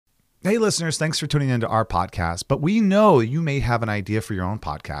Hey, listeners, thanks for tuning into our podcast. But we know you may have an idea for your own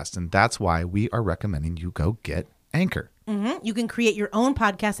podcast, and that's why we are recommending you go get Anchor. Mm-hmm. You can create your own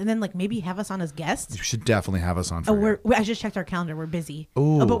podcast and then maybe have us on as guests. You should definitely have us on for I just checked our calendar. We're busy.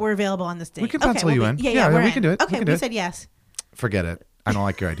 Ooh. But we're available on this day. We can pencil you in. Yeah, we can do it. Okay, we said yes. Forget it. I don't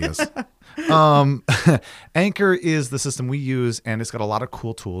like your ideas. Anchor is the system we use, and it's got a lot of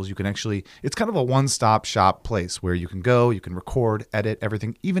cool tools. You can it's kind of a one-stop shop place where you can go, you can record, edit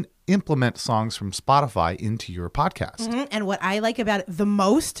everything, even implement songs from Spotify into your podcast. Mm-hmm. And what I like about it the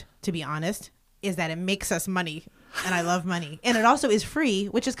most, to be honest, is that it makes us money. And I love money. And it also is free,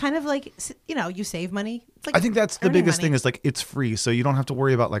 which is kind of like, you save money. It's like I think that's the biggest money. thing is it's free. So you don't have to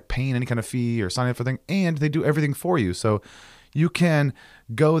worry about paying any kind of fee or signing up for thing. And they do everything for you. So you can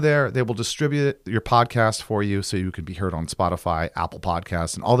go there. They will distribute your podcast for you so you can be heard on Spotify, Apple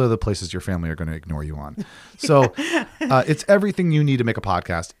Podcasts, and all the other places your family are going to ignore you on. So it's everything you need to make a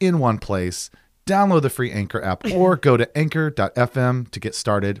podcast in one place. Download the free Anchor app or go to anchor.fm to get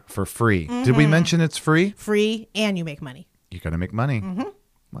started for free. Mm-hmm. Did we mention it's free? Free, and you make money. You're going to make money. Mm-hmm.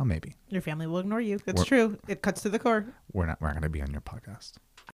 Well, maybe. Your family will ignore you. That's true. It cuts to the core. We're not going to be on your podcast.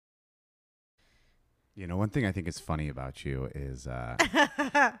 You know, one thing I think is funny about you is no,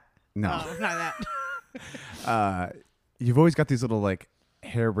 not that. You've always got these little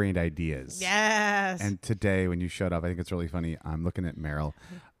harebrained ideas. Yes. And today when you showed up, I think it's really funny. I'm looking at Meryl.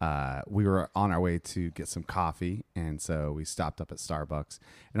 We were on our way to get some coffee, and so we stopped up at Starbucks.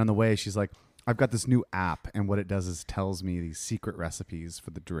 And on the way, she's like, I've got this new app, and what it does is tells me these secret recipes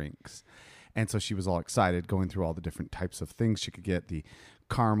for the drinks. And so she was all excited going through all the different types of things she could get, the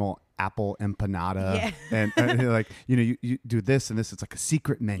caramel apple empanada. Yeah. And you do this and this. It's like a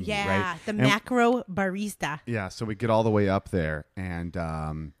secret menu, right? Yeah, the macro barista. Yeah, so we get all the way up there,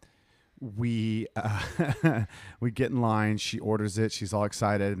 and we we get in line. She orders it. She's all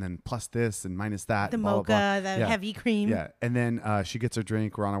excited, and then plus this and minus that. The blah, mocha, blah, blah. the heavy cream. Yeah, and then she gets her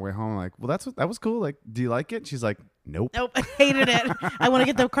drink. We're on our way home. I'm like, well, that was cool. Do you like it? She's like, nope. Nope, I hated it. I want to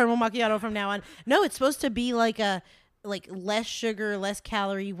get the caramel macchiato from now on. No, it's supposed to be like a less sugar, less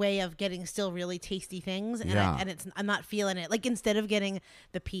calorie way of getting still really tasty things, and I'm not feeling it. Instead of getting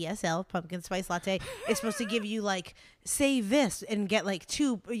the PSL pumpkin spice latte, it's supposed to give you say this and get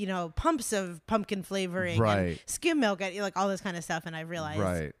 2 pumps of pumpkin flavoring, right, and skim milk, all this kind of stuff. And I've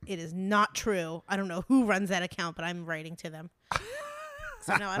realized it is not true. I don't know who runs that account, but I'm writing to them.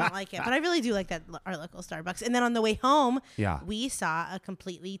 So no, I don't like it. But I really do like that our local Starbucks. And then on the way home, we saw a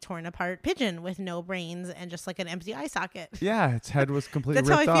completely torn apart pigeon with no brains and just an empty eye socket. Yeah, its head was completely That's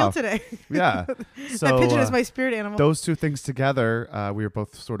ripped how I feel off. today. Yeah. So that pigeon is my spirit animal. Those two things together, we were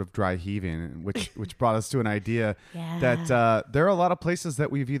both sort of dry heaving, which brought us to an idea that there are a lot of places that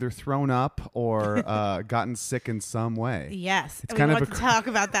we've either thrown up or gotten sick in some way. Yes. It's we kind want of to talk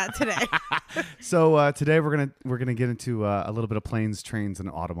about that today. So today we're gonna get into a little bit of planes, trains, and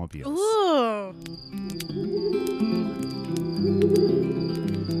automobiles. Ooh.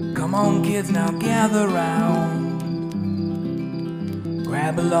 Come on, kids, now gather round.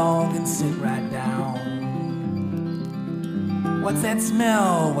 Grab along and sit right down. What's that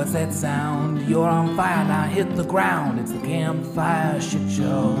smell? What's that sound? You're on fire, now hit the ground. It's the Campfire Shit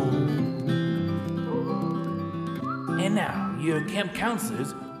Show. And now, your camp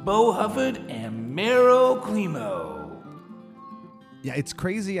counselors, Bo Hufford and Meryl Climo. Yeah, it's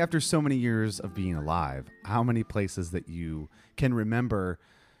crazy after so many years of being alive, how many places that you can remember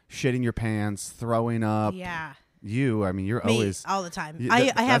shitting your pants, throwing up. Yeah. You're Me, always all the time. That-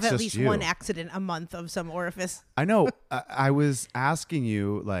 I have that's at just least you. one accident a month of some orifice. I know. I was asking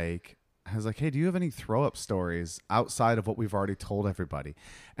you, I was like, hey, do you have any throw up stories outside of what we've already told everybody?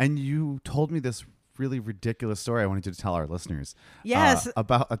 And you told me this really ridiculous story I wanted you to tell our listeners. Yes.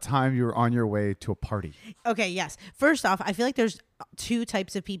 About a time you were on your way to a party. Okay, yes. First off, I feel like there's 2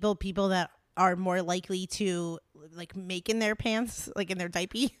 types of people that are more likely to make in their pants, in their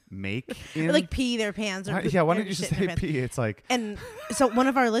diaper. Make Or pee their pants. Or yeah, why don't or you just shit in say their pants. pee? It's And so one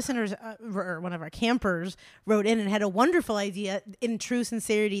of our listeners, or one of our campers, wrote in and had a wonderful idea in true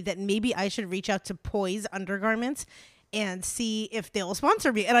sincerity that maybe I should reach out to Poise Undergarments and see if they'll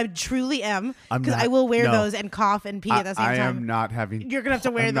sponsor me. And I truly am, because I will wear those and cough and pee at the same time. I am not having. You're gonna have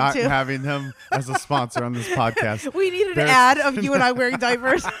to wear I'm them not too. having them as a sponsor on this podcast. We need an ad of you and I wearing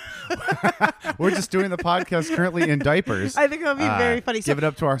diapers. We're just doing the podcast currently in diapers. I think that would be very funny. Give it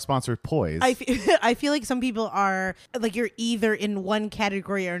up to our sponsor, Poise. I feel like some people are you're either in one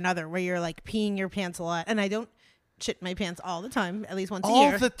category or another, where you're peeing your pants a lot, and I don't shit my pants all the time, at least once a All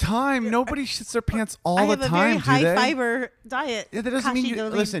year. the time. Nobody shits their pants all I the have a time, very do high they? fiber diet. Yeah, that doesn't mean Kashi,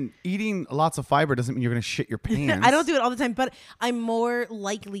 listen, eating lots of fiber doesn't mean you're going to shit your pants. I don't do it all the time, but I'm more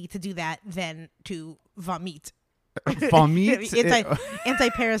likely to do that than to vomit. Vomit?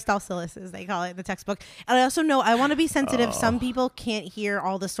 Anti-peristalsis, as they call it in the textbook. And I also know I want to be sensitive. Some people can't hear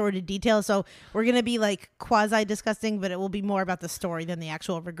all the sordid details, so we're going to be like quasi disgusting, but it will be more about the story than the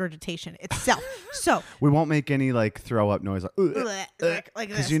actual regurgitation itself. So we won't make any like throw up noise like this.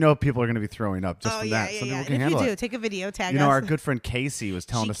 because you know people are going to be throwing up just from yeah, that. yeah, Some yeah. people And can if handle you do, it. take a video, tag You know, us. our good friend Casey was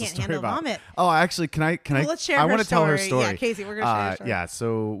telling She us a can't story handle about. vomit. Oh, actually, can I? Well, let's share I her want to tell her story. story. Yeah, Casey, we're gonna share her story. Yeah,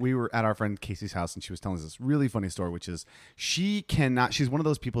 so we were at our friend Casey's house, and she was telling us this really funny story, which is she cannot. She's one of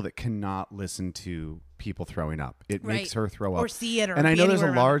those people that cannot listen to people throwing up. It Right. makes her throw up Or see it or and I be know there's a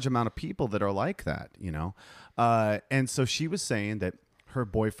anywhere around large amount of people that are like that, you know. And so she was saying that her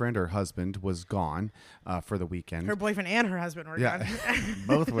boyfriend or husband was gone for the weekend. Her boyfriend and her husband were Yeah, gone.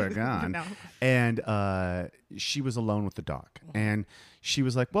 both were gone. No. And she was alone with the dog. And she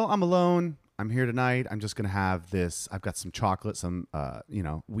was like, well, I'm alone. I'm here tonight. I'm just going to have this. I've got some chocolate, some,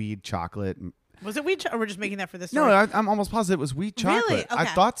 weed chocolate. Was it weed? Or we're just making that for this No, story? I'm almost positive it was weed chocolate. Really? I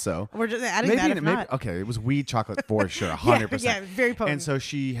Okay. thought so. We're just adding that if not. Okay, it was weed chocolate for sure, 100%. Yeah, very potent. And so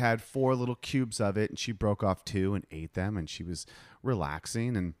she had 4 little cubes of it, and she broke off 2 and ate them, and she was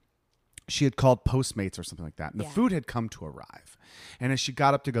relaxing, and she had called Postmates or something like that, and the Yeah. food had come to arrive. And as she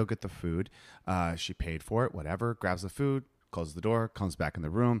got up to go get the food, she paid for it, whatever, grabs the food, closes the door, comes back in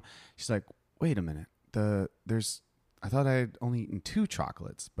the room. She's like, wait a minute, I thought I had only eaten 2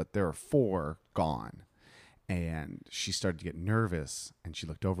 chocolates, but there are 4 gone. And she started to get nervous, and she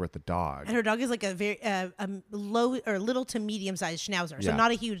looked over at the dog. And her dog is like a very low or little to medium sized schnauzer, so Yeah. not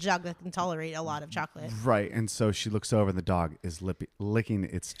a huge dog that can tolerate a lot of chocolate. Right. And so she looks over, and the dog is licking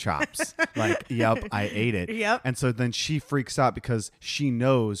its chops. Like, yep, I ate it. Yep. And so then she freaks out because she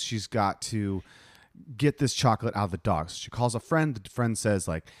knows she's got to get this chocolate out of the dog. So she calls a friend. The friend says,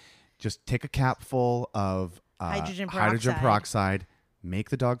 like, just take a capful of Hydrogen peroxide,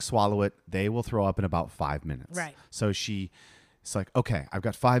 make the dog swallow it. They will throw up in about 5 minutes. Right. So it's like, okay, I've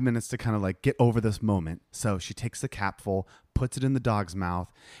got 5 minutes to kind of like get over this moment. So she takes the capful, puts it in the dog's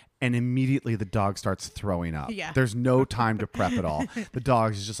mouth, and immediately the dog starts throwing up. Yeah. There's no time to prep at all. The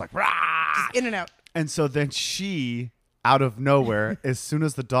dog is just like, rah! In and out. And so then she, out of nowhere, as soon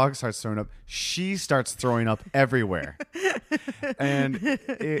as the dog starts throwing up, she starts throwing up everywhere. And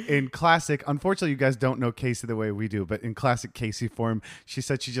in classic, unfortunately, you guys don't know Casey the way we do, but in classic Casey form, she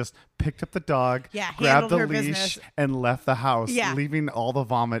said she just picked up the dog, Yeah, grabbed the handled her leash, business. and left the house, Yeah. leaving all the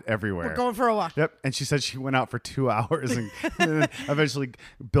vomit everywhere. We're going for a walk. Yep. And she said she went out for 2 hours and then eventually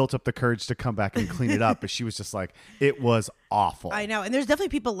built up the courage to come back and clean it up. But she was just like, it was awful. I know, and there's definitely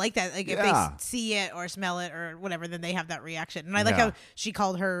people like that. Like if Yeah. they see it or smell it or whatever, then they have that reaction. And I like Yeah. how she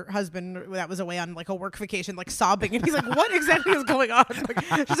called her husband that was away on like a work vacation, like sobbing, and he's like, "What exactly is going on?" Like,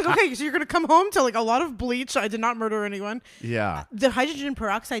 she's like, "Okay, so you're gonna come home to like a lot of bleach. I did not murder anyone." Yeah. The hydrogen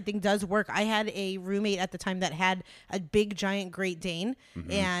peroxide thing does work. I had a roommate at the time that had a big giant Great Dane,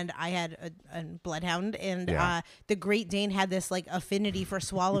 and I had a bloodhound, and Yeah. the Great Dane had this like affinity for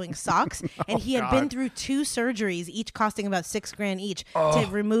swallowing socks, and he had God. been through 2 surgeries, each costing about $6,000 each, to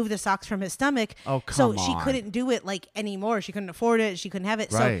remove the socks from his stomach. Oh, so come she on. couldn't do it like anymore. She couldn't afford it. She couldn't have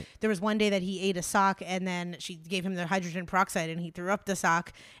it. So Right. there was one day that he ate a sock, and then she gave him the hydrogen peroxide, and he threw up the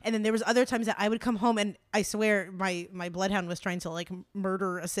sock. And then there was other times that I would come home, and I swear my bloodhound was trying to like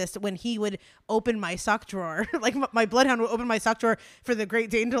murder assist when he would open my sock drawer. Like my bloodhound would open my sock drawer for the Great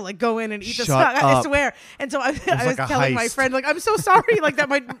Dane to like go in and eat the Shut sock. I up. swear. And so I was like a telling my heist. friend, like, I'm so sorry, like that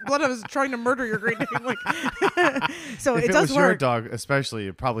my bloodhound was trying to murder your Great Dane. Like, so If it it does was your work. dog, especially,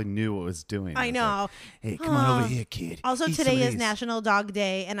 it probably knew what it was doing. I It was know. like, hey, come on over here, kid. Also, Eat some today of is these." National Dog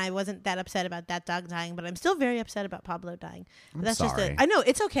Day, and I wasn't that upset about that dog dying, but I'm still very upset about Pablo dying. But that's just sorry. it. I know,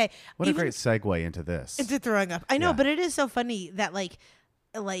 it's okay. What Even a great segue into this. into throwing up. I know, Yeah. but it is so funny that like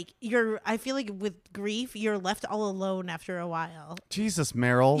I feel like with grief, you're left all alone after a while. Jesus,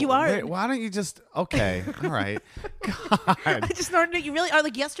 Meryl. You are. Why don't you just? Okay, all right. God. I just know you really are.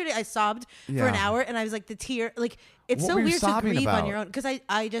 Like yesterday, I sobbed for an Yeah. hour, and I was like, the tear. Like it's What so were you weird to sobbing grieve about? on your own because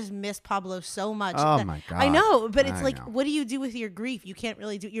I just miss Pablo so much. Oh that- my I God. know, but it's I like, know. what do you do with your grief? You can't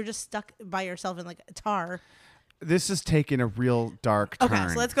really do. You're just stuck by yourself in like a tar. This is taking a real dark turn. Okay,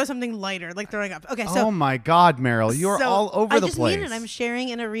 so let's go something lighter, like throwing up. Okay, so Oh my God, Meryl, you're so all over I the just place. mean it. I'm sharing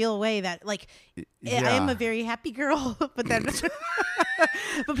in a real way that, like, I yeah. am a very happy girl, but then,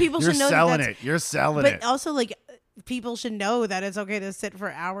 but people You're should know selling that that's, it. You're selling But it. also, like, people should know that it's okay to sit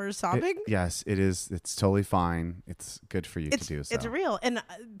for hours sobbing. Yes, it is. It's totally fine. It's good for you to do so. It's real. And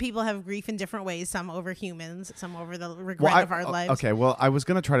people have grief in different ways, some over humans, some over the regret of our lives. Okay, well, I was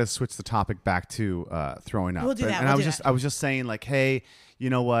going to try to switch the topic back to throwing up. We'll do that. And I was just saying, like, hey, you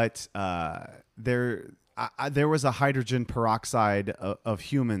know what? There was a hydrogen peroxide of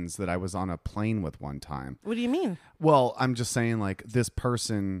humans that I was on a plane with one time. What do you mean? Well, I'm just saying, like, this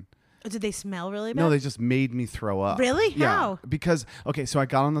person... Did they smell really bad? No, they just made me throw up. Really? Yeah. How? Because, okay, so I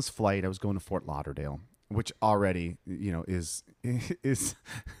got on this flight. I was going to Fort Lauderdale, which already, is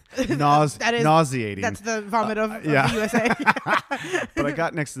nauseating. That's the vomit of yeah. the USA. But I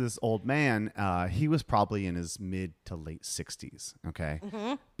got next to this old man. He was probably in his mid to late 60s, okay?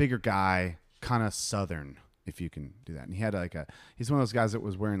 Mm-hmm. Bigger guy, kind of Southern, if you can do that. And he had he's one of those guys that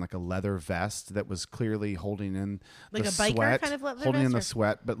was wearing like a leather vest that was clearly holding in like the a biker sweat, kind of leather holding in vest, the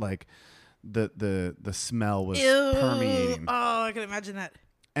sweat, but like the smell was Ew. permeating. Oh, I can imagine that.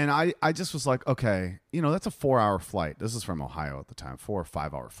 And I just was like, okay, that's a 4-hour flight. This is from Ohio at the time, 4 or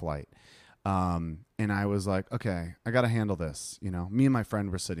 5 hour flight. And I was like, okay, I got to handle this. Me and my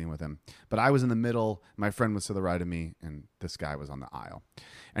friend were sitting with him, but I was in the middle. My friend was to the right of me, and this guy was on the aisle.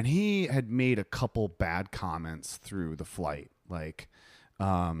 And he had made a couple bad comments through the flight, like,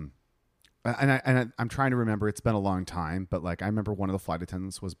 and I'm trying to remember. It's been a long time, but like I remember one of the flight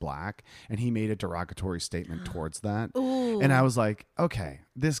attendants was black, and he made a derogatory statement towards that. Ooh. And I was like, okay,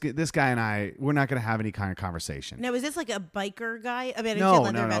 this guy and we're not going to have any kind of conversation. Now, is this like a biker guy? I mean, No.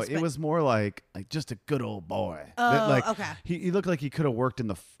 Vest, It was more like just a good old boy. Oh, okay. He looked like he could have worked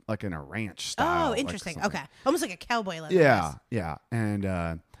in in a ranch style. Oh, interesting. Okay, almost like a cowboy leather. Yeah, vest. yeah.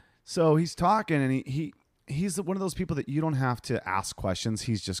 And so he's talking, and he's one of those people that you don't have to ask questions.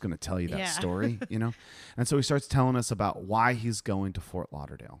 He's just going to tell you that story, And so he starts telling us about why he's going to Fort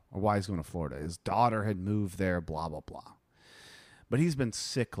Lauderdale or why he's going to Florida. His daughter had moved there, blah, blah, blah. But he's been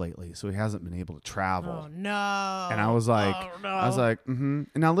sick lately, so he hasn't been able to travel. Oh, no. And I was like, mm-hmm.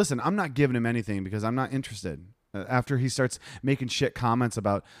 And now listen, I'm not giving him anything because I'm not interested. After he starts making shit comments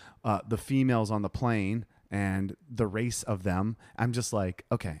about the females on the plane and the race of them, I'm just like,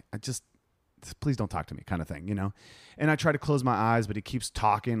 okay, please don't talk to me kind of thing, And I try to close my eyes, but he keeps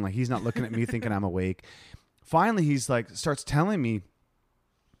talking. Like he's not looking at me thinking I'm awake. Finally, he's like, starts telling me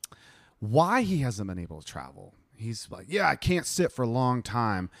why he hasn't been able to travel. He's like, yeah, I can't sit for a long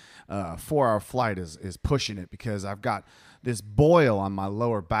time. 4-hour flight is pushing it because I've got this boil on my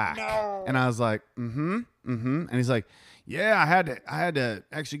lower back. No. And I was like, and he's like, yeah, I had to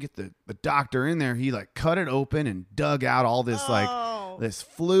actually get the doctor in there. He like cut it open and dug out all this this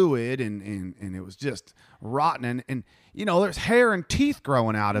fluid and it was just rotten and there's hair and teeth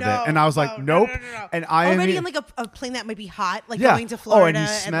growing out of it. And I was like, nope. No. And I already in like a plane that might be hot, like going to Florida. Oh, and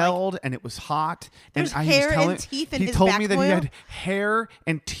he smelled and it was hot. There's and hair and teeth in his back. He told me that he had hair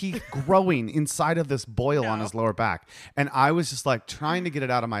and teeth growing inside of this boil on his lower back. And I was just like trying to get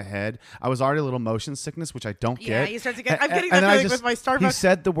it out of my head. I was already a little motion sickness, which I don't get. Yeah, you start to get. I'm getting that feeling with my Starbucks. He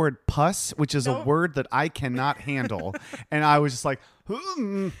said the word pus, which is a word that I cannot handle. And I was just like,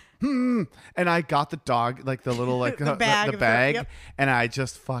 and I got the dog, like the little, like the bag, and I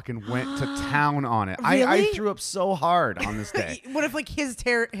just fucking went to town on it. Really? I threw up so hard on this day. What if like his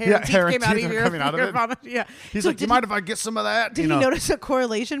hair and teeth came out of your vomit? Yeah. He's like, do you mind if I get some of that? Did he notice a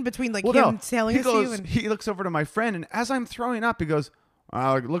correlation between like him telling us you? And he looks over to my friend, and as I'm throwing up, he goes,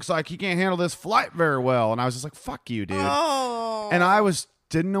 it looks like he can't handle this flight very well. And I was just like, fuck you, dude. Oh. And I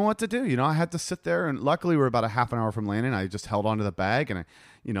didn't know what to do. I had to sit there, and luckily we were about a half an hour from landing. I just held onto the bag, and I,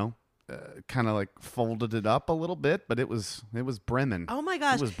 kind of like folded it up a little bit, but it was brimming. Oh my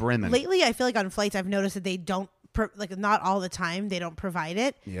gosh, it was brimming. Lately, I feel like on flights, I've noticed that they don't not all the time they don't provide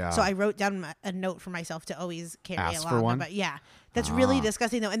it. Yeah. So I wrote down a note for myself to always carry Ask along. for one? But yeah, that's really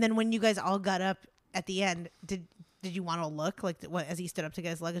disgusting though. And then when you guys all got up at the end, did you want to look like as he stood up to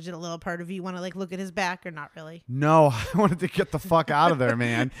get his luggage? Did a little part of you want to like look at his back or not really? No, I wanted to get the fuck out of there,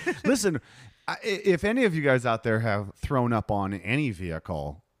 man. Listen, if any of you guys out there have thrown up on any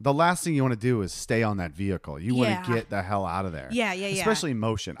vehicle, the last thing you want to do is stay on that vehicle. You want to get the hell out of there. Yeah. Especially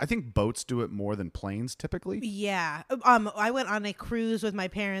motion. I think boats do it more than planes typically. Yeah. I went on a cruise with my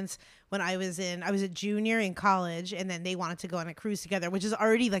parents when I was a junior in college, and then they wanted to go on a cruise together, which is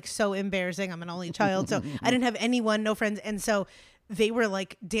already like so embarrassing. I'm an only child, so I didn't have anyone, no friends, and so they were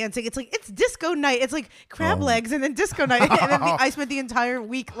like dancing. It's like it's disco night. It's like crab legs and then disco night, and then I spent the entire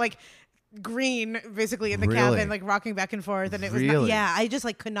week like green basically in the cabin, like rocking back and forth, and it was I just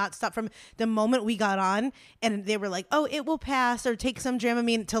like could not stop from the moment we got on, and they were like, oh, it will pass, or take some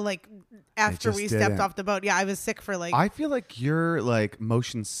Dramamine, to like after just we stepped didn't. off the boat. Yeah, I was sick for like I feel like you're like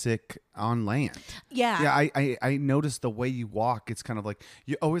motion sick on land. yeah. Yeah, I noticed the way you walk. It's kind of like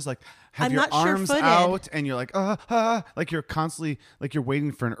you always like have I'm your not arms sure-footed. out, and you're like like you're constantly like you're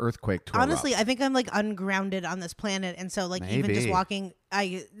waiting for an earthquake to Honestly, erupt. I think I'm like ungrounded on this planet, and so like even just Maybe. walking,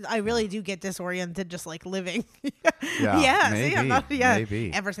 I really do get disoriented just like living. Yeah, See, I'm maybe, not. Yeah,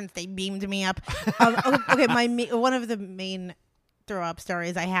 maybe. ever since they beamed me up. Okay, one of the main throw up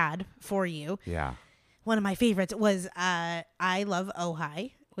stories I had for you. Yeah. One of my favorites was I love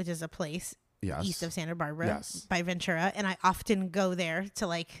Ojai, which is a place Yes. east of Santa Barbara Yes. by Ventura, and I often go there to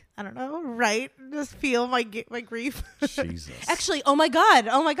like I don't know, write, just feel my grief. Jesus. Actually, oh my god,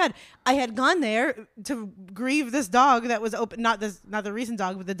 I had gone there to grieve this dog that was open, not the recent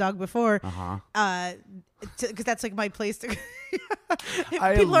dog, but the dog before. Because that's like my place to.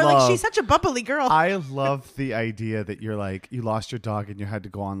 People are like, she's such a bubbly girl. I love the idea that you're like you lost your dog and you had to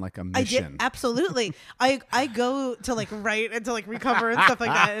go on like a I mission. did absolutely. I go to like write and to like recover and stuff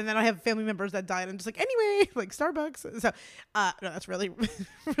like that, and then I have family members that died. And I'm just like anyway, like Starbucks. So no, that's really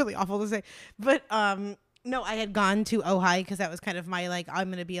really awful to say, but no, I had gone to Ojai because that was kind of my like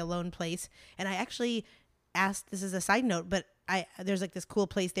I'm gonna be alone place, and I actually asked. This is a side note, but there's like this cool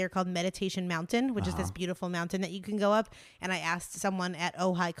place there called Meditation Mountain, which is this beautiful mountain that you can go up. And I asked someone at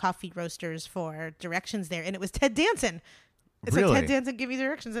Ojai Coffee Roasters for directions there, and it was Ted Danson. It's Really? like Ted Danson give you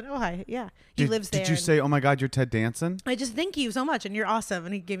directions in Ojai. Yeah, he lives there. Did you and say, "Oh my God, you're Ted Danson"? I just thank you so much, and you're awesome,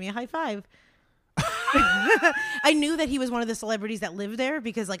 and he gave me a high five. I knew that he was one of the celebrities that lived there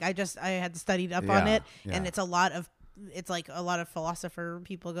because like I had studied up on Yeah, it, and yeah. it's like a lot of philosopher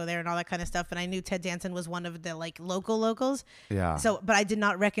people go there and all that kind of stuff. And I knew Ted Danson was one of the like locals. Yeah. So, but I did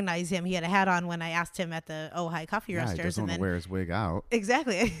not recognize him. He had a hat on when I asked him at the Ojai Coffee Yeah, he Roasters, doesn't and want then to wear his wig out.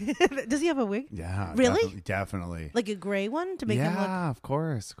 exactly. Does he have a wig? Yeah. Really? Definitely. Like a gray one to make him look. Yeah, of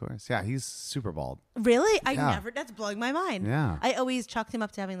course. Yeah, he's super bald. Really? Yeah. That's blowing my mind. Yeah. I always chalked him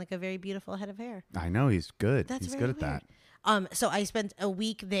up to having like a very beautiful head of hair. I know he's good. That's he's very good at weird. So I spent a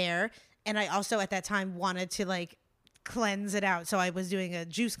week there, and I also at that time wanted to like cleanse it out. So I was doing a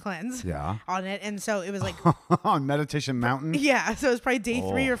juice cleanse Yeah. on it, and so it was like that. On Meditation Mountain. yeah. So it was probably day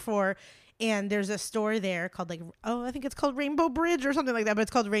 3 Oh. or 4. And there's a store there called like I think it's called Rainbow Bridge or something like that, but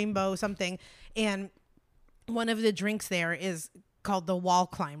it's called Rainbow something. And one of the drinks there is called the Wall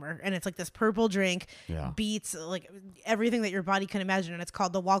Climber, and it's like this purple drink, Yeah. beats like everything that your body can imagine, and it's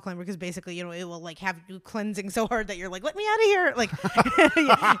called the Wall Climber because basically it will like have you cleansing so hard that you're like, let me out of here, like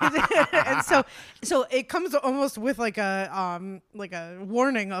and so it comes almost with like a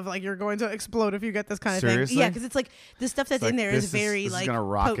warning of like you're going to explode if you get this kind of Seriously? thing. Yeah, because it's like the stuff that's like, in there this is is- very this is like gonna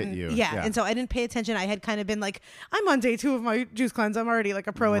rocket potent. you. Yeah. Yeah. And so I didn't pay attention. I had kind of been like, I'm on day 2 of my juice cleanse. I'm already like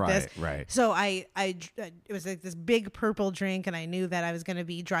a pro at this. Right. So it was like this big purple drink, and I knew that I was going to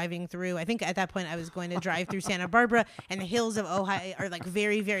be driving through. I think at that point I was going to drive through Santa Barbara, and the hills of Ojai are like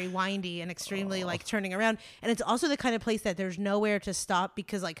very, very windy and extremely like turning around. And it's also the kind of place that there's nowhere to stop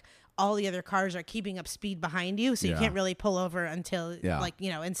because like all the other cars are keeping up speed behind you, so you Yeah. can't really pull over until like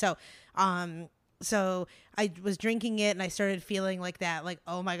and so I was drinking it, and I started feeling like that, like,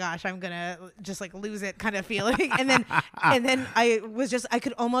 oh my gosh, I'm gonna just like lose it kind of feeling. And then I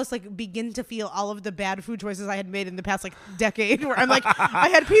could almost like begin to feel all of the bad food choices I had made in the past like decade, where I'm like, I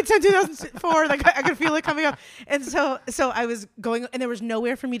had pizza in 2004, like I could feel it coming up. And so I was going, and there was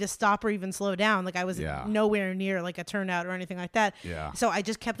nowhere for me to stop or even slow down. Like I was nowhere near like a turnout or anything like that. Yeah. So I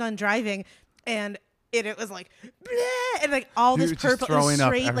just kept on driving, and it was like, bleh, and like all this Dude, just purple, it was throwing up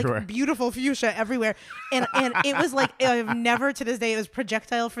straight everywhere. like beautiful fuchsia everywhere, and it was like I've never to this day. It was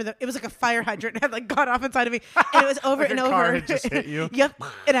projectile it was like a fire hydrant had like gone off inside of me, and it was over Like and a over. car had just hit you? Yep.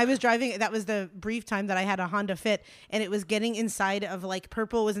 And I was driving. That was the brief time that I had a Honda Fit, and it was getting inside of like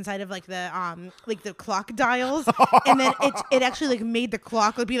purple was inside of like the clock dials, and then it actually like made the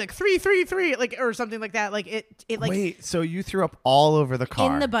clock would be like 333 like or something like that. Like it like Wait, so you threw up all over the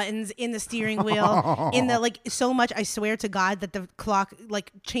car? in the buttons, in the steering wheel, in the like so much. I swear to God that the clock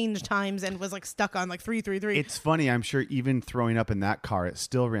like changed times and was like stuck on like 333. It's funny. I'm sure even throwing up in that car, it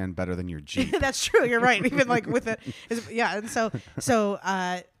still ran better than your Jeep. That's true. You're right. Even like with it, yeah. And so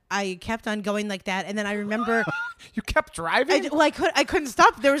I kept on going like that, and then I remember You kept driving? I couldn't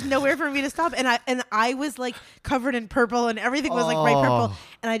stop. There was nowhere for me to stop, and I was like covered in purple, and everything was like bright purple.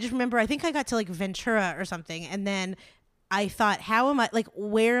 And I just remember I think I got to like Ventura or something, and then I thought, how am I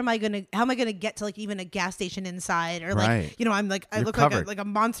gonna get to like even a gas station inside, or like Right. I'm like I You're look covered. like a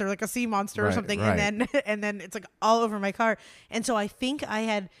monster, like a sea monster or Right, something, right. and then it's like all over my car. And so I think I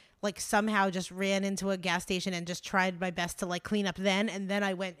had like somehow just ran into a gas station and just tried my best to like clean up then, and then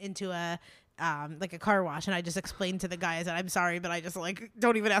I went into a like a car wash, and I just explained to the guys that I'm sorry, but I just like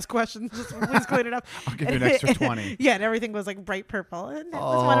don't even ask questions. Just please clean it up. I'll give you an extra 20. Yeah, and everything was like bright purple, and that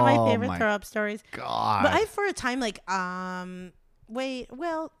was one of my Oh, favorite my throw up stories. God. But I, for a time, like,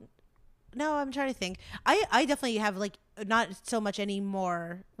 no, I'm trying to think. I definitely have like not so much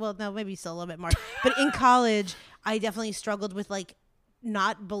anymore. Well, no, maybe still a little bit more. But in college, I definitely struggled with like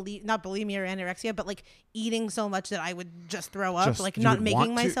not bulimia or anorexia, but like eating so much that I would just throw up, like you not would making want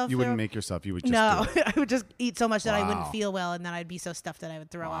to- myself. You throw wouldn't up. make yourself. You would just No, do it. I would just eat so much that I wouldn't Wow. feel well, and then I'd be so stuffed that I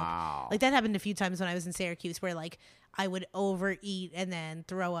would throw Wow. up. Like that happened a few times when I was in Syracuse, where like I would overeat and then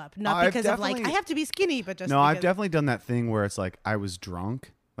throw up, not I've because of like definitely- I have to be skinny, but just No, I've because- definitely done that thing where it's like I was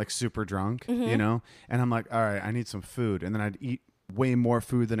drunk, like super drunk, Mm-hmm. you know, and I'm like, all right, I need some food, and then I'd eat way more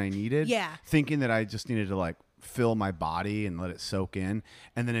food than I needed, Yeah. thinking that I just needed to like fill my body and let it soak in,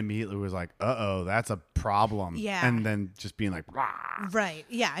 and then immediately was like, uh-oh, that's a problem. Yeah. And then just being like, "Rah." Right.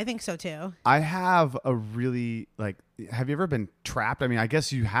 Yeah, I think so too. I have a really like, have you ever been trapped? I mean, I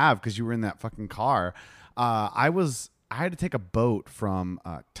guess you have because you were in that fucking car. I had to take a boat from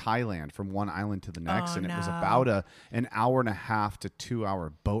Thailand from one island to the next, Oh, and it was no. about an hour and a half to 2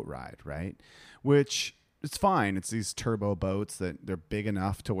 hour boat ride, right? Which it's fine. It's these turbo boats that they're big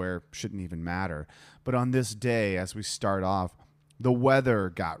enough to where it shouldn't even matter. But on this day, as we start off, the weather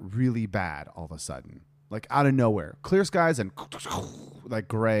got really bad all of a sudden. Like out of nowhere. Clear skies and like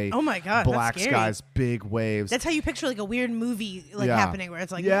gray. Oh my God, that's Black scary. skies, big waves. That's how you picture like a weird movie like Yeah. happening where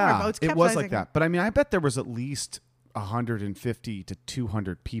it's like yeah, our boat's it was like capsizing. that. But I mean, I bet there was at least 150 to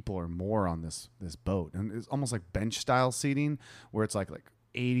 200 people or more on this boat, and it's almost like bench style seating where it's like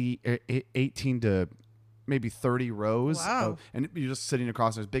 18 to maybe 30 rows. Wow. And you're just sitting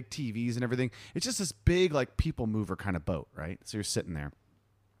across. There's big TVs and everything. It's just this big like people mover kind of boat, right? So you're sitting there,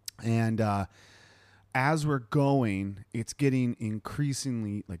 and as we're going, it's getting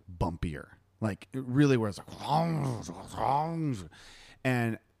increasingly like bumpier. Like it really was like,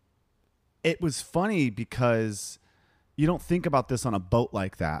 and it was funny because you don't think about this on a boat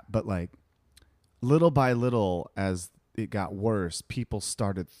like that, but like little by little, as it got worse, people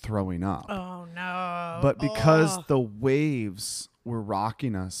started throwing up. Oh no. But because Oh. the waves were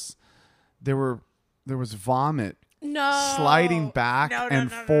rocking us, there was vomit no. sliding back No, and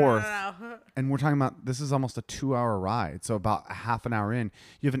no, no, forth. no. And we're talking about, this is almost a 2 hour ride. So about a half an hour in,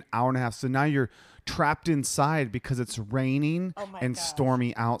 you have an hour and a half. So now you're trapped inside because it's raining Oh my and gosh.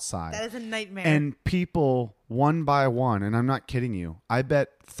 stormy outside. That is a nightmare. And people, one by one, and I'm not kidding you, I bet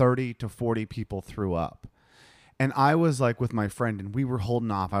 30 to 40 people threw up. And I was like with my friend, and we were holding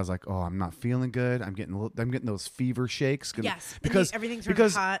off. I was like, "Oh, I'm not feeling good. I'm getting those fever shakes." yes, because everything's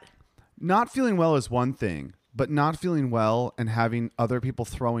because hot. not feeling well is one thing, but not feeling well and having other people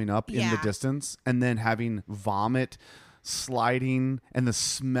throwing up in the Yeah. distance, and then having vomit sliding and the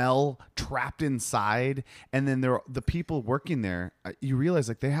smell trapped inside, and then the people working there, you realize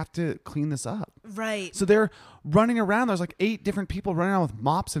like they have to clean this up. Right. So they're running around. There's like 8 different people running around with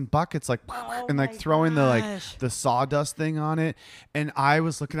mops and buckets, like and like my throwing gosh. the sawdust thing on it. And I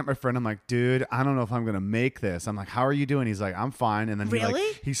was looking at my friend. I'm like, dude, I don't know if I'm gonna make this. I'm like, how are you doing? He's like, I'm fine. And then Really?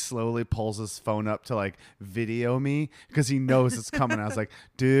 he slowly pulls his phone up to like video me because he knows it's coming. I was like,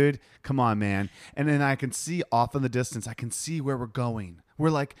 dude, come on, man. And then I can see off in the distance. I can see where we're going. We're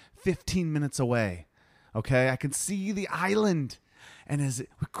like 15 minutes away. Okay, I can see the island. And as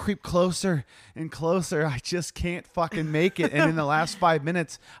we creep closer and closer, I just can't fucking make it. And in the last 5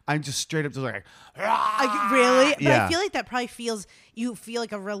 minutes, I'm just straight up just like, Really? But Yeah. I feel like that probably you feel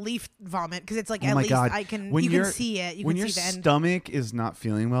like a relief vomit because it's like oh at my least God. I you can your- see it. You when can your see the end. stomach is not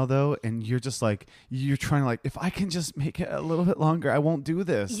feeling well though, and you're just like, you're trying to like, if I can just make it a little bit longer, I won't do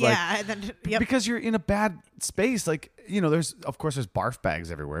this. Like, Yeah. and then, yep. because you're in a bad space. Like, there's of course there's barf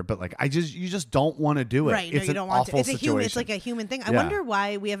bags everywhere, but like you just don't want to do it. Right, It's no, you an don't want to. awful It's situation. it's like a human thing. I Yeah. wonder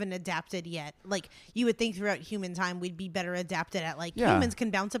why we haven't adapted yet. Like you would think throughout human time we'd be better adapted at like Yeah. humans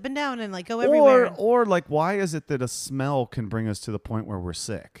can bounce up and down and like go everywhere. or like, why is it that a smell can bring us to the point where we're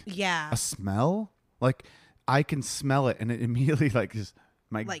sick? Yeah. A smell? Like I can smell it and it immediately like just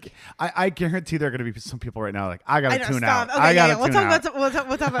Like- I guarantee there are going to be some people right now like, I got I to know, tune stop. out. Okay, I got to We'll tune talk out. about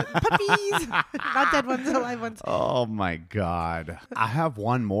we'll talk about puppies, not dead ones, alive ones. Oh my God. I have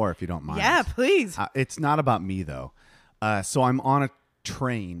one more if you don't mind. Yeah, please. It's not about me though. So I'm on a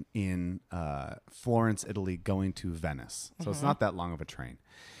train in Florence, Italy, going to Venice. So it's not that long of a train.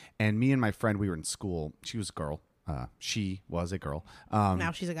 And me and my friend, we were in school. She was a girl. She was a girl.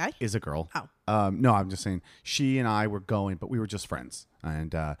 Now she's a guy. Is a girl. Oh. No, I'm just saying she and I were going, but we were just friends.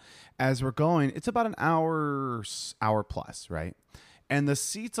 And as we're going, it's about an hour plus, right? And the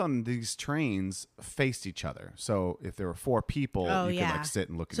seats on these trains faced each other. So if there were 4 people, you could like sit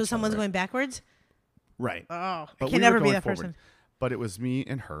and look at each other. So someone's going backwards? Right. Oh, I But can we never were be going that forward. person. But it was me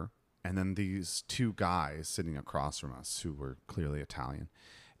and her, and then these 2 guys sitting across from us who were clearly Italian.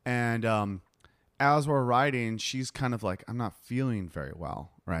 And as we're riding, she's kind of like, I'm not feeling very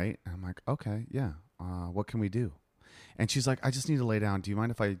well, right? And I'm like, okay, yeah. What can we do? And she's like, I just need to lay down. Do you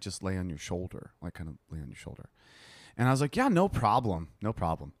mind if I just lay on your shoulder? Like kind of lay on your shoulder. And I was like, yeah, no problem. No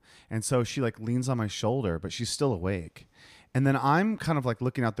problem. And so she like leans on my shoulder, but she's still awake. And then I'm kind of like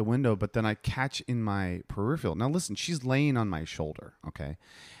looking out the window, but then I catch in my peripheral. Now listen, she's laying on my shoulder. Okay.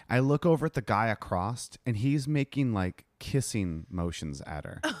 I look over at the guy across and he's making like kissing motions at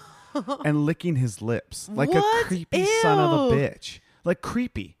her and licking his lips like What? a creepy son of a Ew. bitch, like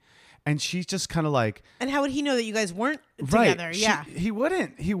creepy. And she's just kind of like, And how would he know that you guys weren't right. together? Yeah. He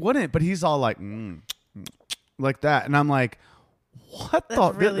wouldn't, but he's all like, like that. And I'm like, what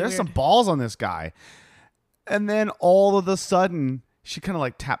the? really There's some weird. balls on this guy. And then all of a sudden, she kind of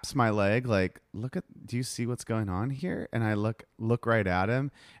like taps my leg, like, do you see what's going on here? And I look right at him,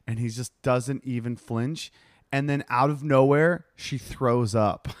 and he just doesn't even flinch. And then out of nowhere, she throws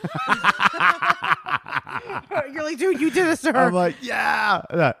up. You're like, dude, you did this to her. I'm like,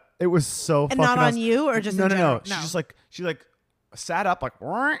 yeah. It was so And fucking not on awesome. you, or just no, in no, general? no. She like sat up like,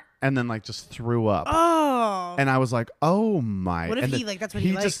 and then like just threw up. Oh. And I was like, oh my. What if and he, like, that's what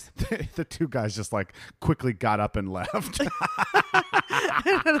he just, the 2 guys just like quickly got up and left.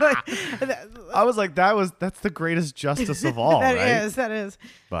 I was like, that's the greatest justice of all, right? That is.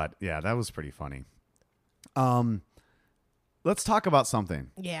 But yeah, that was pretty funny. Let's talk about something.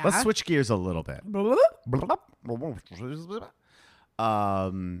 Yeah. Let's switch gears a little bit.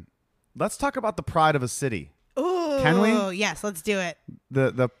 Let's talk about the pride of a city. Ooh. Can we? Yes, let's do it.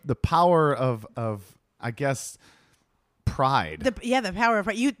 The power of I guess pride. The power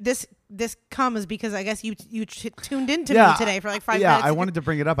of you. This comes because I guess you tuned into me today for like 5 minutes. Yeah, I wanted to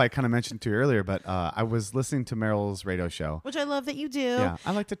bring it up. I kind of mentioned to you earlier, but I was listening to Meryl's radio show. Which I love that you do. Yeah,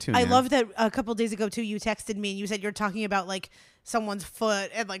 I like to tune I in. love that a couple days ago too. You texted me and you said you're talking about like someone's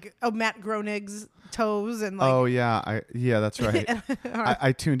foot and like Matt Groening's toes and like. Oh yeah, that's right.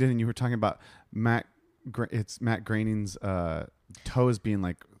 I tuned in and you were talking about it's Matt Groening's toes being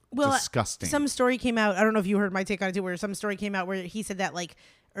like disgusting. Some story came out. I don't know if you heard my take on it too. Where some story came out where he said that like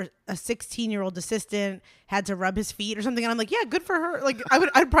a 16-year-old assistant had to rub his feet or something, and I'm like, yeah, good for her. Like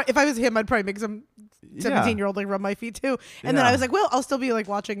I'd probably, if I was him, I'd probably make some 17-year-old like rub my feet too. And then I was like, well, I'll still be like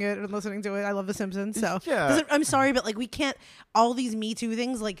watching it and listening to it. I love The Simpsons, so Yeah. I'm sorry, but like we can't. All these Me Too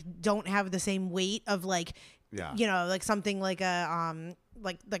things like don't have the same weight of like, you know, like something like a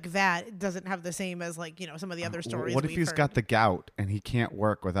like that doesn't have the same as like, you know, some of the other stories. What if he's got the gout and he can't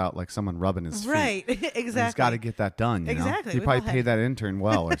work without like someone rubbing his feet? right? Exactly. And he's got to get that done. You know? Exactly. He We've probably all paid that intern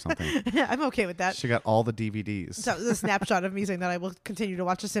well or something. I'm okay with that. She got all the DVDs. So this is a snapshot of me saying that I will continue to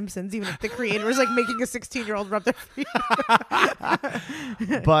watch The Simpsons, even if the creator is like making a 16-year-old rub their feet.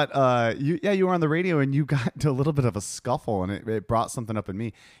 But you were on the radio and you got into a little bit of a scuffle, and it brought something up in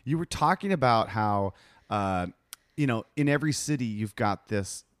me. You were talking about how you know, in every city you've got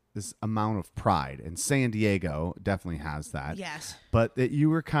this amount of pride, and San Diego definitely has that. Yes. But that you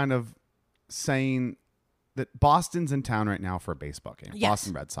were kind of saying that Boston's in town right now for a baseball game. Yes.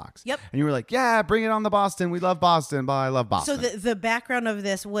 Boston Red Sox. Yep. And you were like, yeah, bring it on the Boston. We love Boston, but I love Boston. So the background of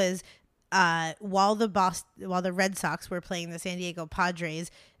this was while the Red Sox were playing the San Diego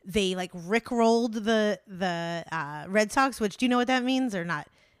Padres, they like rickrolled the Red Sox. Which, do you know what that means or not?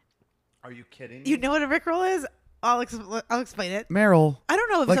 Are you kidding? You know what a rickroll is? I'll explain it. Meryl. I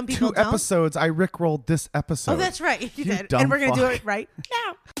don't know if like some people 2 don't. episodes, I rickrolled this episode. Oh, that's right. You did. dumb And we're going to do fuck. it right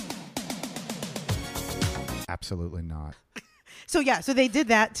now. Absolutely not. So they did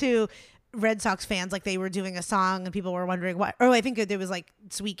that to Red Sox fans. Like they were doing a song and people were wondering why. Oh, I think there was like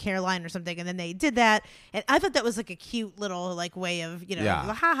Sweet Caroline or something. And then they did that. And I thought that was like a cute little like way of, you know,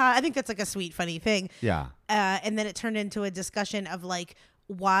 haha. I think that's like a sweet, funny thing. Yeah. And then it turned into a discussion of like,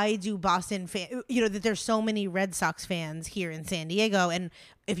 why do Boston fans, you know, that there's so many Red Sox fans here in San Diego, and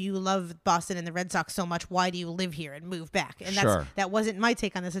if you love Boston and the Red Sox so much, why do you live here and move back? And that wasn't my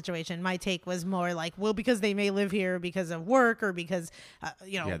take on the situation. My take was more like, well, because they may live here because of work or because,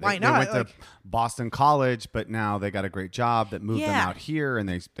 why not? They went to Boston College, but now they got a great job that moved them out here, and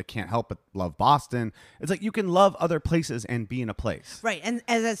they can't help but love Boston. It's like you can love other places and be in a place. Right. And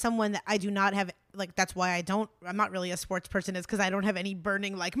as someone that I do not have, like, that's why I'm not really a sports person, is because I don't have any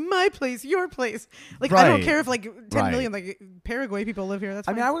burning, like, my place, your place. Like, I don't care if, like, 10 million, like, Paraguay people live here. That's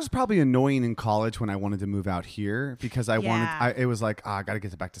fine. I mean, I was probably annoying in college when I wanted to move out here because it was like, I got to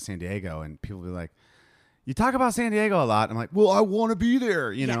get back to San Diego. And people would be like, you talk about San Diego a lot. I'm like, well, I want to be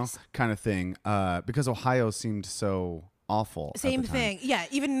there, you know, Yes. kind of thing. Because Ohio seemed so awful. at Same the time. thing. Yeah.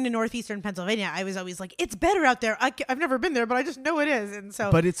 Even in northeastern Pennsylvania, I was always like, it's better out there. I've never been there, but I just know it is. And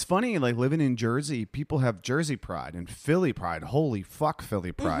so, But it's funny, like living in Jersey, people have Jersey pride and Philly pride. Holy fuck,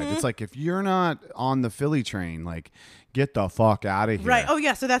 Philly pride. Mm-hmm. It's like if you're not on the Philly train, like get the fuck out of here. right. Oh,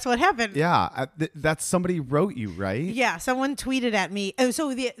 yeah. So that's what happened. Yeah, that's somebody wrote you, right? Yeah, someone tweeted at me. Oh,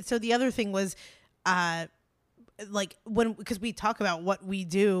 so the other thing was, like because we talk about what we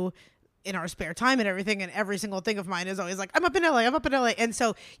do in our spare time and everything, and every single thing of mine is always like, I'm up in LA, and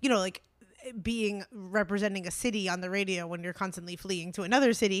so like being representing a city on the radio when you're constantly fleeing to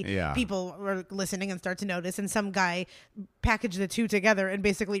another city, Yeah. people are listening and start to notice. And some guy packaged the two together and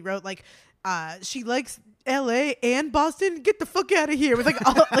basically wrote like, she likes LA and Boston, get the fuck out of here, with like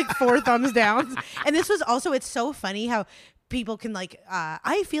all, like 4 thumbs down. And this was also, it's so funny how people can like,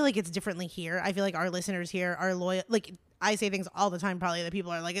 I feel like it's differently here. I feel like our listeners here are loyal. Like I say things all the time probably that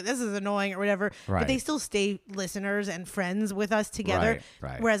people are like, this is annoying or whatever, Right. but they still stay listeners and friends with us together.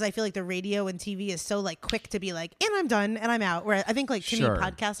 Right. Whereas I feel like the radio and TV is so like quick to be like, and I'm done and I'm out. Where I think like to Sure. me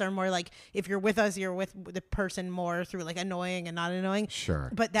podcasts are more like, if you're with us, you're with the person more through like annoying and not annoying. Sure.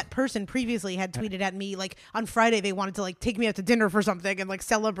 But that person previously had tweeted at me like on Friday they wanted to like take me out to dinner for something and like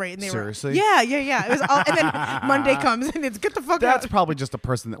celebrate, and they Seriously? were yeah. It was all, and then Monday comes and it's get the fuck That's out. probably just a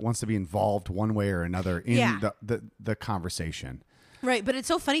person that wants to be involved one way or another in Yeah. the conversation. Right, but it's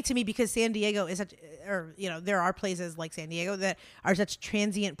so funny to me because San Diego is such, or there are places like San Diego that are such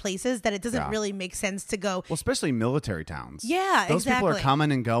transient places that it doesn't Yeah. really make sense to go. Well, especially military towns. Yeah, Those people are exactly.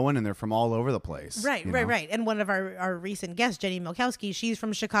 coming and going, and they're from all over the place. Right. you know? And one of our recent guests, Jenny Milkowski, she's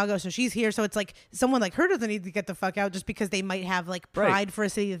from Chicago, so she's here. So it's like someone like her doesn't need to get the fuck out just because they might have like Right. pride for a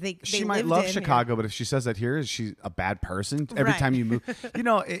city that they She might lived love in. Chicago, but if she says that here, is she a bad person? Every Right. time you move,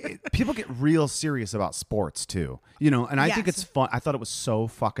 people get real serious about sports too. And I think Yes. it's fun. I thought it was so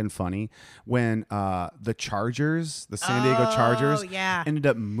fucking funny when the Chargers, the San Diego Chargers, yeah. ended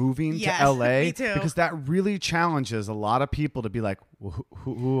up moving Yes, to LA me too. because that really challenges a lot of people to be like, well,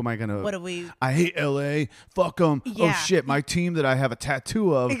 who am I gonna? What do we- I hate LA. Fuck them. Oh Yeah. shit, my team that I have a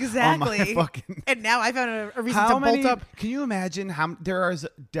tattoo of. Exactly. On my fucking. And now I found a reason How to many? bolt up. Can you imagine how there is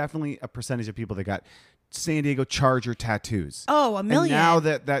definitely a percentage of people that got San Diego Charger tattoos? Oh, a million. And now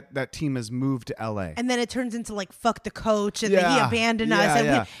that team has moved to LA. And then it turns into like fuck the coach and Yeah. he abandoned us Yeah, and,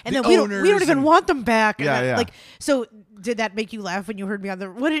 yeah. and The then we don't owners even and- want them back. And Yeah, then, yeah. Like so, did that make you laugh when you heard me on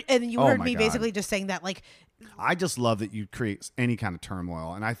the and you Oh heard my me God. basically just saying that like I just love that you create any kind of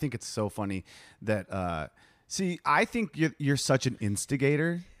turmoil, and I think it's so funny that. See, I think you're such an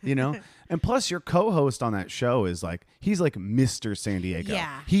instigator, and plus your co-host on that show is like he's like Mr. San Diego.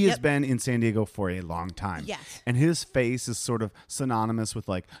 Yeah. He has Yep. been in San Diego for a long time. Yes. And his face is sort of synonymous with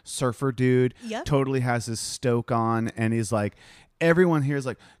like surfer dude. Yep. Totally has his stoke on, and he's like. Everyone here is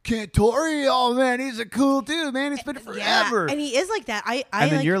like, Cantori, oh man, he's a cool dude, man. He's been it forever. and he is like that. I And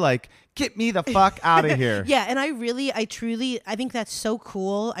then like, you're like, get me the fuck out of here. yeah, and I truly think that's so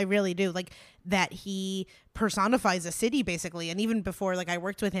cool. I really do. Like that he personifies a city basically. And even before like I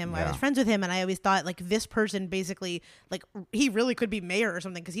worked with him, I Yeah. was friends with him, and I always thought like this person basically like he really could be mayor or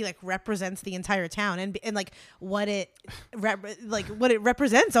something because he like represents the entire town and like what it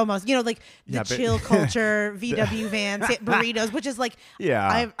represents almost. Like the Yeah, but- chill culture, VW vans, burritos, which is like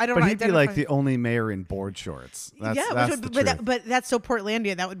Yeah, I don't but know, he'd be like identify- the only mayor in board shorts. That's, yeah, that's which the would, truth. but that's so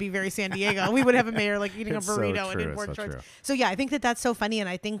Portlandia. That would be very San Diego. We would have a mayor like eating a It's so burrito and true, in it's board so shorts. true. So yeah, I think that's so funny, and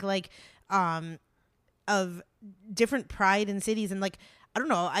I think like of different pride in cities, and like I don't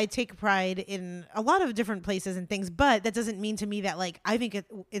know, I take pride in a lot of different places and things, but that doesn't mean to me that like I think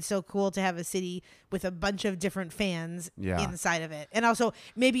it's so cool to have a city with a bunch of different fans Yeah. inside of it, and also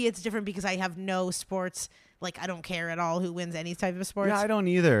maybe it's different because I have no sports. Like I don't care at all who wins any type of sports. Yeah, I don't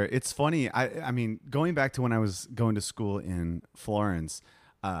either. It's funny. I mean, going back to when I was going to school in Florence,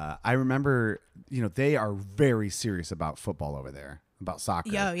 I remember, they are very serious about football over there, about soccer.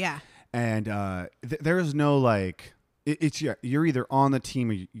 Yeah. And there's no like, it's you're either on the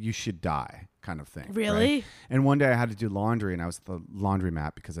team or you should die kind of thing. Really? Right? And one day I had to do laundry, and I was at the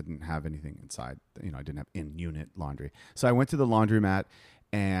laundromat because I didn't have anything inside. I didn't have in-unit laundry. So I went to the laundromat,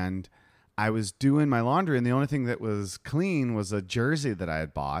 and I was doing my laundry, and the only thing that was clean was a jersey that I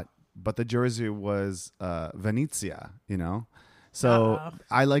had bought, but the jersey was Venezia, So Uh-oh.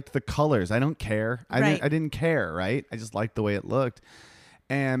 I liked the colors. I don't care. Right. I didn't care, right? I just liked the way it looked.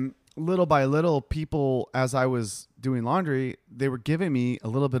 And little by little, people, as I was doing laundry, they were giving me a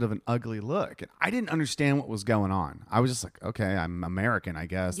little bit of an ugly look. And I didn't understand what was going on. I was just like, okay, I'm American, I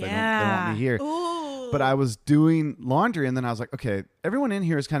guess. They want me here. Ooh. But I was doing laundry, and then I was like, okay, everyone in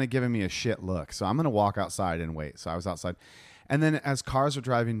here is kind of giving me a shit look, so I'm going to walk outside and wait. So I was outside. And then as cars were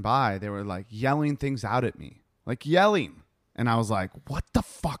driving by, they were like yelling things out at me, like yelling. And I was like, what the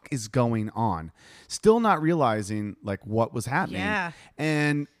fuck is going on? Still not realizing like what was happening. Yeah.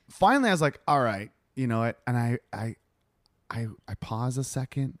 And finally I was like, all right, you know what? And I paused a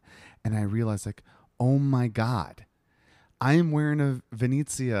second and I realized like, oh my God, I am wearing a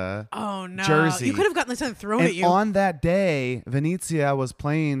Venezia jersey. You could have gotten something thrown and at you. on that day, Venezia was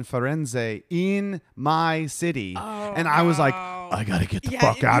playing Firenze in my city. And I was like, I got to get the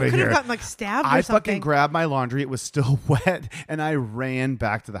fuck out of You could here. have gotten like stabbed or I something. fucking grabbed my laundry. It was still wet. And I ran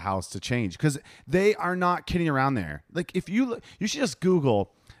back to the house to change because they are not kidding around there. Like if you should just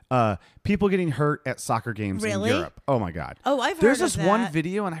Google people getting hurt at soccer games Really? in Europe. Oh my God. Oh, I've There's heard of this one that.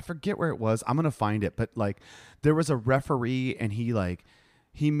 video and I forget where it was. I'm going to find it. But like there was a referee and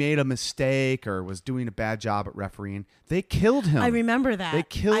he made a mistake or was doing a bad job at refereeing. They killed him. I remember that. They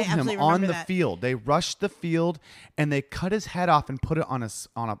killed I him absolutely on remember the that. field. They rushed the field and they cut his head off and put it on a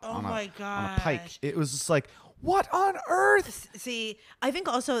my pike. gosh. It was just like, what on earth? See, I think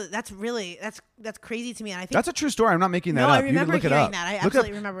also that's crazy to me, and I think That's a true story. I'm not making that No, up. I You can remember look it hearing up. that. I Look absolutely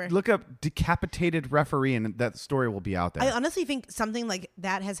up- remember. Look up decapitated referee, and that story will be out there. I honestly think something like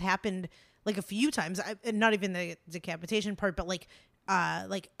that has happened like a few times. And not even the decapitation part, but like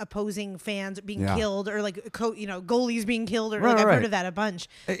opposing fans being Yeah. killed or like goalies being killed or Right, like I've right. heard of that a bunch.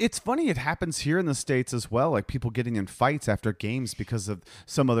 It's funny. It happens here in the States as well. Like people getting in fights after games because of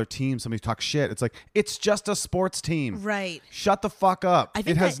some other team. Somebody talks shit. It's like, it's just a sports team. Right. Shut the fuck up. I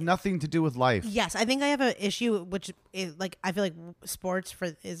think It has I- nothing to do with life. Yes, I think I have an issue, which is like I feel like sports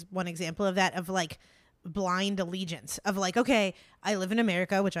is one example of that, of like blind allegiance of like, okay, I live in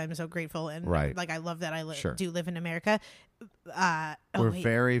America, which I'm so grateful and Right. like I love that I Sure. do live in America. We're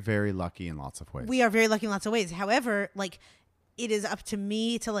very, very lucky in lots of ways. We are very lucky in lots of ways. However, like it is up to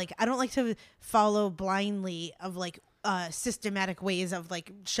me to like I don't like to follow blindly of like systematic ways of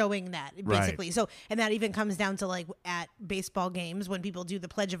like showing that basically. So and that even comes down to like at baseball games when people do the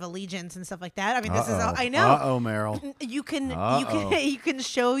Pledge of Allegiance and stuff like that. I mean, this is all I know. Uh-oh, Meryl. You can Uh-oh. you can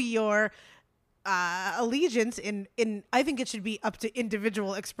show your allegiance in I think it should be up to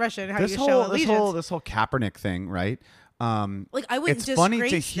individual expression how you show allegiance. This whole Kaepernick thing, right? Like I wouldn't It's funny to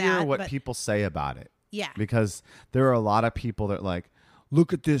disgrace hear that, what but- people say about it. Yeah. Because there are a lot of people that like,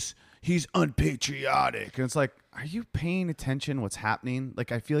 look at this, he's unpatriotic. And it's like, are you paying attention what's happening?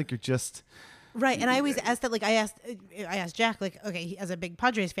 Like I feel like you're just Right, and I always ask that. Like I asked Jack, like, okay, as a big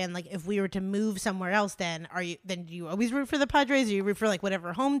Padres fan, like, if we were to move somewhere else, then do you always root for the Padres, or you root for like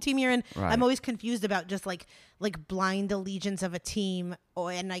whatever home team you're in? Right. I'm always confused about just like blind allegiance of a team,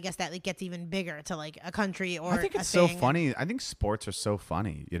 and I guess that like gets even bigger to like a country or. I think a it's so thing. funny. I think sports are so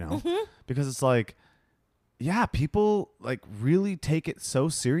funny, you know, Mm-hmm. because it's like, yeah, people like really take it so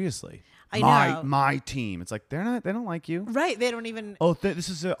seriously. I know. My team. It's like they don't like you. Right? They don't even. Oh, this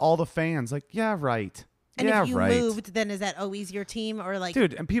is all the fans. Like, yeah, right. And yeah, if you right. moved, then is that always your team or like?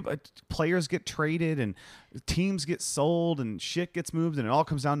 Dude, and players get traded and teams get sold and shit gets moved and it all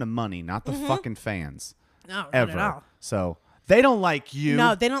comes down to money, not the fucking fans. no, not Ever. at all. So they don't like you.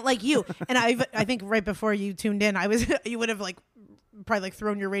 No, they don't like you. And I think right before you tuned in, you would have like probably like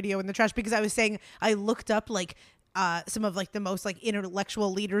thrown your radio in the trash because I was saying I looked up like some of like the most like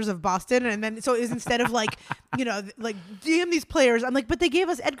intellectual leaders of Boston, and then so it was instead of like like damn these players, I'm like, but they gave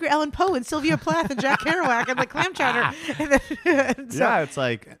us Edgar Allan Poe and Sylvia Plath and Jack Kerouac and like Clam Chowder. And so, Yeah, it's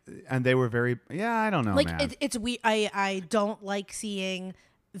like, and they were very. Yeah, I don't know, like man. it's we I don't like seeing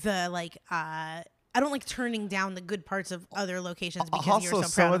the like I don't like turning down the good parts of other locations because also, you're so proud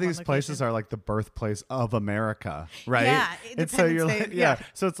some of one these places location. are like the birthplace of America, right? Yeah, and so you're Independence like, Day, yeah.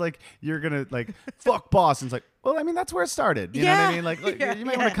 So it's like you're gonna like fuck Boston. It's like, well, I mean, that's where it started. You know what I Yeah. mean? Like, Yeah, you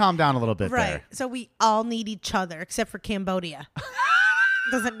might yeah. want to calm down a little bit Right. there. So we all need each other except for Cambodia.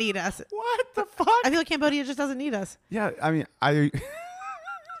 Doesn't need us. What the fuck? I feel like Cambodia just doesn't need us. Yeah, I mean, I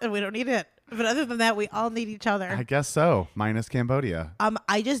And we don't need it. But other than that, we all need each other. guess so. Minus Cambodia.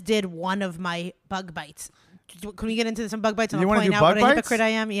 I just did one of my bug bites. Can we get into some bug bites and You I'll wanna point do out bug what a bites? hypocrite I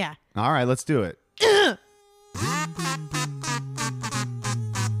am? Yeah. All right, let's do it.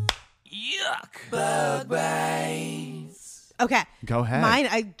 Yuck. Bug bites. Okay. Go ahead. Mine,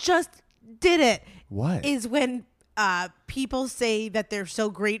 I just did it. What? Is when people say that they're so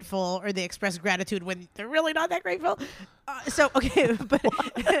grateful or they express gratitude when they're really not that grateful. Okay, but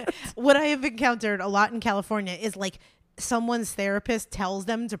what I have encountered a lot in California is like someone's therapist tells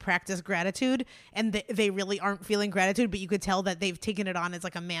them to practice gratitude and they really aren't feeling gratitude, but you could tell that they've taken it on as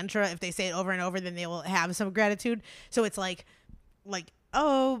like a mantra. If they say it over and over, then they will have some gratitude. So it's like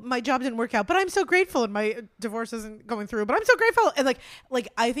oh, my job didn't work out, but I'm so grateful, and my divorce isn't going through, but I'm so grateful. And like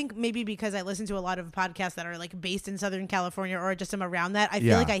I think maybe because I listen to a lot of podcasts that are like based in Southern California or just am around that, I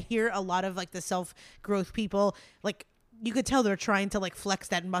feel like I hear a lot of like the self-growth people, like you could tell they're trying to like flex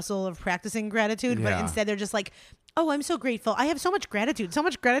that muscle of practicing gratitude, but instead they're just like, oh, I'm so grateful. I have so much gratitude.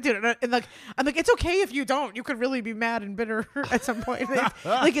 And like, I'm like, it's okay if you don't. You could really be mad and bitter at some point.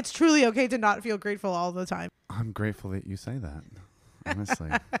 Like, it's truly okay to not feel grateful all the time. I'm grateful that you say that. Honestly,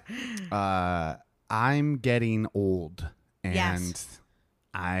 I'm getting old, and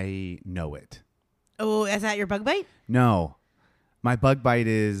I know it. Oh, is that your bug bite? No, my bug bite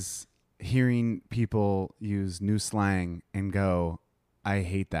is hearing people use new slang and go, I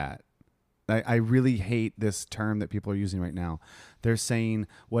hate that. I really hate this term that people are using right now. They're saying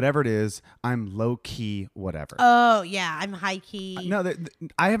whatever it is, I'm low key, whatever. Oh yeah, I'm high key. No,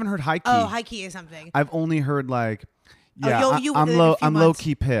 I haven't heard high key. Oh, high key is something. I've only heard like, yeah, I'm low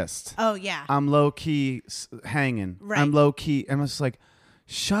key pissed. Oh yeah, I'm low key hanging. Right. I'm low key. I'm just like,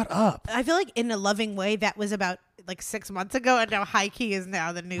 shut up. I feel like in a loving way that was about like 6 months ago, and now high key is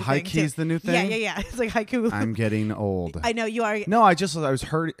now the new thing. High key is the new thing? Yeah. It's like haiku. I'm getting old. I know you are. No, I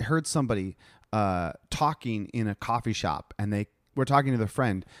heard somebody talking in a coffee shop, and they were talking to their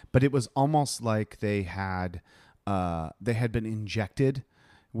friend, but it was almost like they had been injected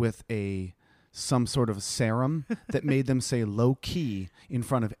with some sort of serum that made them say low key in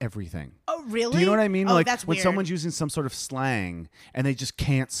front of everything. Oh, really? Do you know what I mean? Oh, like that's when weird. someone's using some sort of slang and they just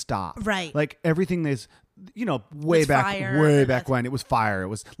can't stop. Right. Like everything is, way back when it was fire, it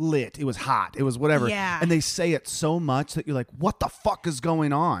was lit, it was hot, it was whatever. Yeah. And they say it so much that you're like, what the fuck is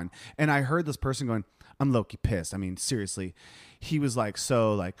going on? And I heard this person going, I'm low key pissed. I mean, seriously. He was like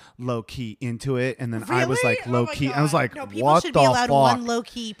so like low key into it, and then I was like low key. God. I was like, no, people what should the be allowed fuck? one low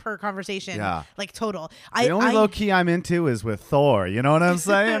key per conversation. Yeah. Like total. The only low key I'm into is with Thor. You know what I'm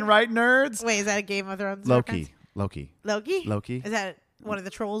saying, right, nerds? Wait, is that a Game of Thrones? Loki. Loki? Loki. Is that one of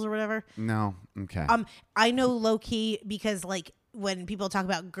the trolls or whatever? No. Okay. I know low key because like when people talk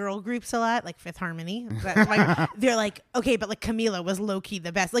about girl groups a lot, like Fifth Harmony, they're like, okay, but like Camila was low key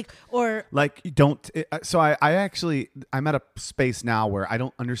the best, So I'm at a space now where I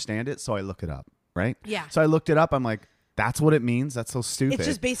don't understand it, so I look it up, right? Yeah. So I looked it up. I'm like, that's what it means. That's so stupid. It's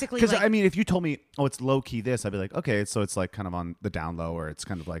just basically because like, I mean, if you told me, oh, it's low key this, I'd be like, okay, so it's like kind of on the down low, or it's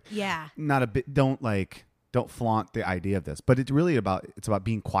kind of like, not a bit. Don't flaunt the idea of this, but it's really about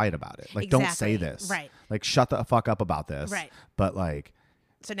being quiet about it. Like, don't say this. Right. Like, shut the fuck up about this. Right. But like,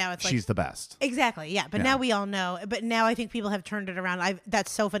 so now it's she's the best. Exactly. Yeah. But now we all know. But now I think people have turned it around.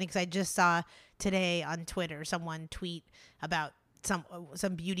 That's so funny because I just saw today on Twitter someone tweet about some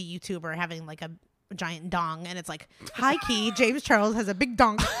beauty YouTuber having like a giant dong, and it's like high key James Charles has a big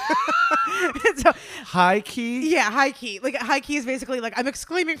dong. So, high key? Yeah, high key. Like high key is basically like I'm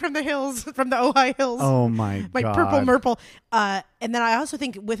exclaiming from the hills, from the Ojai hills. Oh my like God. purple murple. And then I also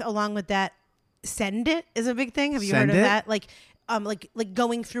think along with that, send it is a big thing. Have you heard of that? Like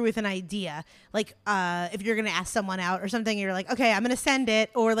going through with an idea, like if you're gonna ask someone out or something, you're like, okay, I'm gonna send it.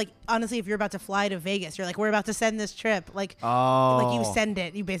 Or like honestly, if you're about to fly to Vegas, you're like, we're about to send this trip. Like you send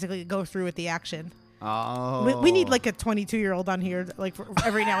it. You basically go through with the action. Oh, we need like a 22-year-old on here, like for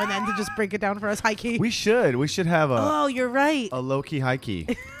every now and then to just break it down for us. High key. We should have Oh, you're right. a low key high key.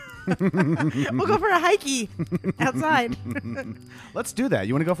 We'll go for a high key outside. Let's do that.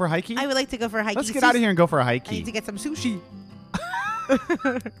 You want to go for a high key? I would like to go for a high key. Let's get out of here and go for a high I key. need to get some sushi.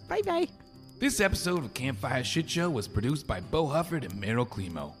 Bye. This episode of Campfire Shit Show was produced by Bo Hufford and Meryl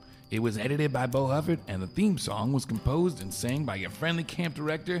Climo. It was edited by Bo Hufford, and the theme song was composed and sang by your friendly camp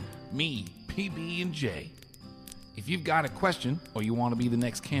director, me, PB and J. If you've got a question or you want to be the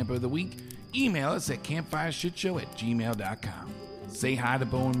next camper of the week, email us at campfireshitshow@gmail.com. Say hi to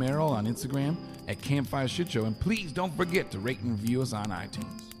Bo and Meryl on Instagram at Campfire Shit Show, and please don't forget to rate and review us on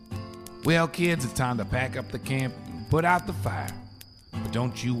iTunes. Well, kids, it's time to pack up the camp and put out the fire. But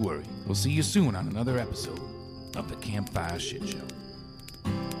don't you worry. We'll see you soon on another episode of the Campfire Shit Show.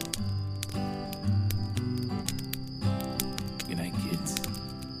 Good night, kids.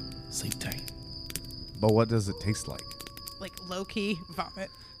 Sleep tight. But what does it taste like? Like low key vomit.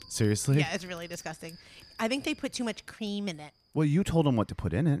 Seriously? Yeah, it's really disgusting. I think they put too much cream in it. Well, you told them what to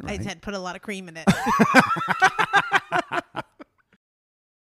put in it, right? I said put a lot of cream in it.